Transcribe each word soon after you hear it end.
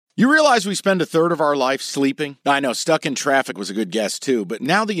You realize we spend a third of our life sleeping? I know, stuck in traffic was a good guess too, but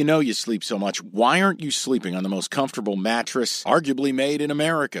now that you know you sleep so much, why aren't you sleeping on the most comfortable mattress arguably made in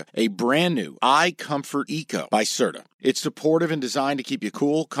America? A brand new iComfort Eco by Serta. It's supportive and designed to keep you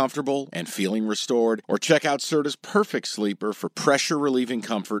cool, comfortable, and feeling restored. Or check out Serta's Perfect Sleeper for pressure-relieving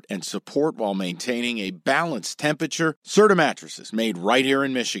comfort and support while maintaining a balanced temperature. Serta mattresses, made right here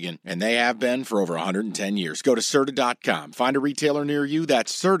in Michigan, and they have been for over 110 years. Go to Serta.com. Find a retailer near you.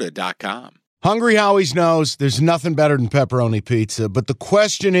 That's Serta.com. Hungry Howie's knows there's nothing better than pepperoni pizza, but the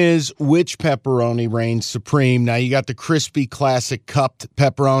question is, which pepperoni reigns supreme? Now, you got the crispy, classic cupped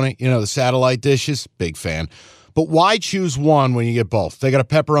pepperoni, the satellite dishes. Big fan. But why choose one when you get both? They got a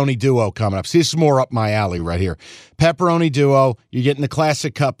pepperoni duo coming up. See, this is more up my alley right here. Pepperoni duo, you're getting the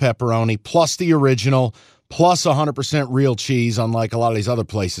classic cup pepperoni, plus the original, plus 100% real cheese, unlike a lot of these other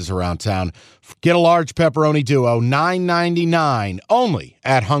places around town. Get a large pepperoni duo, $9.99, only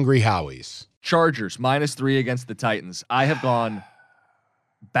at Hungry Howie's. Chargers, -3 against the Titans. I have gone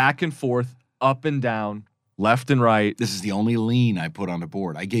back and forth, up and down, left and right. This is the only lean I put on the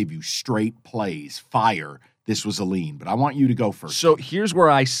board. I gave you straight plays, fire. This was a lean, but I want you to go first. So here's where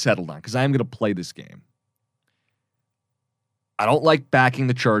I settled on, because I am going to play this game. I don't like backing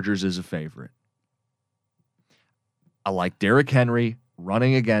the Chargers as a favorite. I like Derrick Henry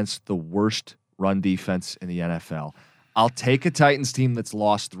running against the worst run defense in the NFL. I'll take a Titans team that's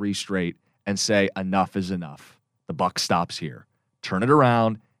lost 3 straight and say enough is enough. The buck stops here. Turn it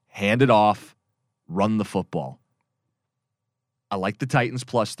around, hand it off, run the football. I like the Titans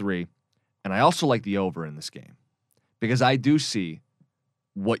 +3. And I also like the over in this game because I do see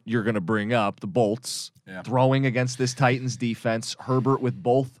what you're going to bring up, the Bolts throwing against this Titans defense, Herbert with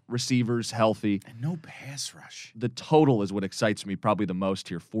both receivers healthy. And no pass rush. The total is what excites me probably the most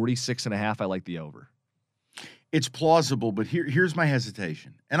here. 46.5, I like the over. It's plausible, but here's my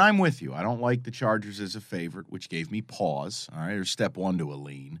hesitation. And I'm with you. I don't like the Chargers as a favorite, which gave me pause. All right, or step 1 to a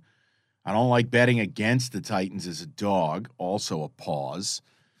lean. I don't like betting against the Titans as a dog, also a pause.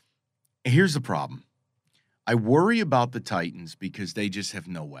 Here's the problem. I worry about the Titans because they just have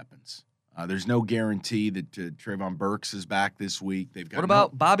no weapons. There's no guarantee that Trayvon Burks is back this week. They've got what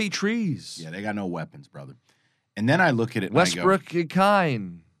about Bobby Trees? Yeah, they got no weapons, brother. And then I look at it Westbrook and I go,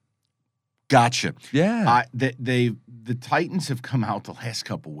 Kine. Gotcha. Yeah. The Titans have come out the last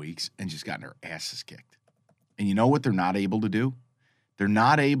couple weeks and just gotten their asses kicked. And you know what they're not able to do? They're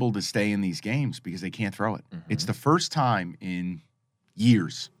not able to stay in these games because they can't throw it. Mm-hmm. It's the first time in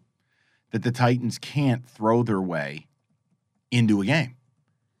years that the Titans can't throw their way into a game.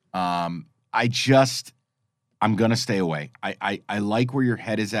 I'm going to stay away. I like where your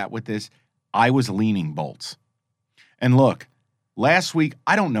head is at with this. I was leaning Bolts. And look, last week,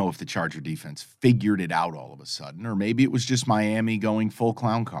 I don't know if the Charger defense figured it out all of a sudden, or maybe it was just Miami going full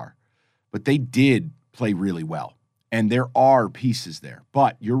clown car. But they did play really well. And there are pieces there.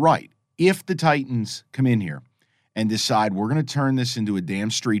 But you're right. If the Titans come in here and decide we're going to turn this into a damn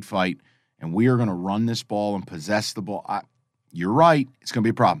street fight, and we are going to run this ball and possess the ball, you're right. It's going to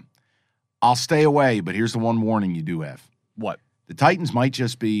be a problem. I'll stay away, but here's the one warning you do have. What? The Titans might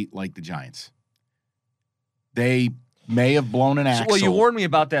just be like the Giants. They may have blown an axle. Well, you warned me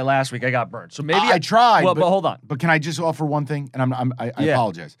about that last week. I got burned. So maybe I tried. Well, but hold on. But can I just offer one thing? And I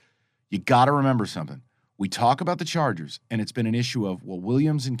apologize. You got to remember something. We talk about the Chargers, and it's been an issue of,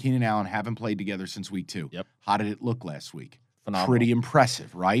 Williams and Keenan Allen haven't played together since week 2. Yep. How did it look last week? Phenomenal. Pretty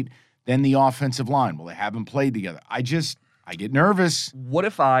impressive, right? Then the offensive line. Well, they haven't played together. I get nervous. What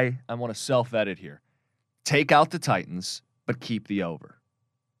if I want to self-edit here? Take out the Titans, but keep the over.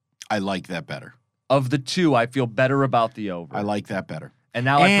 I like that better. Of the two, I feel better about the over. I like that better. And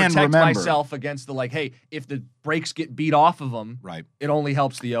now I protect myself against the, hey, if the brakes get beat off of them, right, it only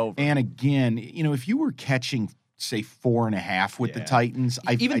helps the over. And again, if you were catching, say, 4.5 with the Titans,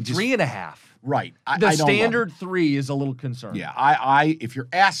 even 3.5. Right. The standard 3 is a little concerning. Yeah, if you're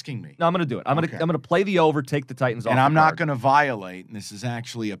asking me. No, I'm going to do it. I'm going to play the over, take the Titans off. And I'm not going to violate, and this is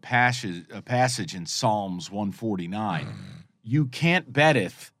actually a passage in Psalms 149. You can't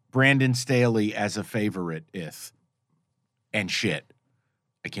betteth Brandon Staley as a favorite-ith. And shit.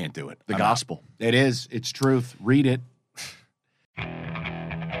 I can't do it. The gospel. It is. It's truth. Read it.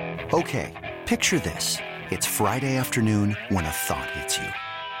 Okay, picture this. It's Friday afternoon when a thought hits you.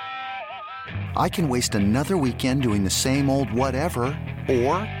 I can waste another weekend doing the same old whatever,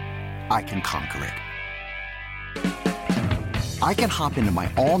 or I can conquer it. I can hop into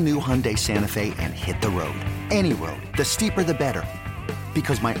my all-new Hyundai Santa Fe and hit the road. Any road. The steeper, the better.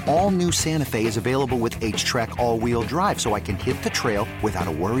 Because my all-new Santa Fe is available with H-Track all-wheel drive, so I can hit the trail without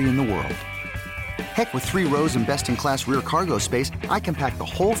a worry in the world. Heck, with 3 rows and best-in-class rear cargo space, I can pack the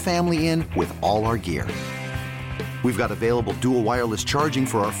whole family in with all our gear. We've got available dual wireless charging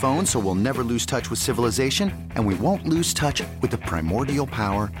for our phones, so we'll never lose touch with civilization, and we won't lose touch with the primordial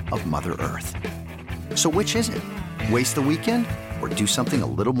power of Mother Earth. So which is it? Waste the weekend or do something a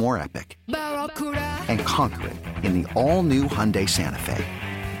little more epic? And conquer it in the all-new Hyundai Santa Fe.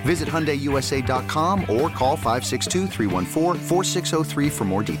 Visit HyundaiUSA.com or call 562-314-4603 for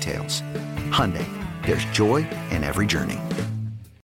more details. Hyundai, there's joy in every journey.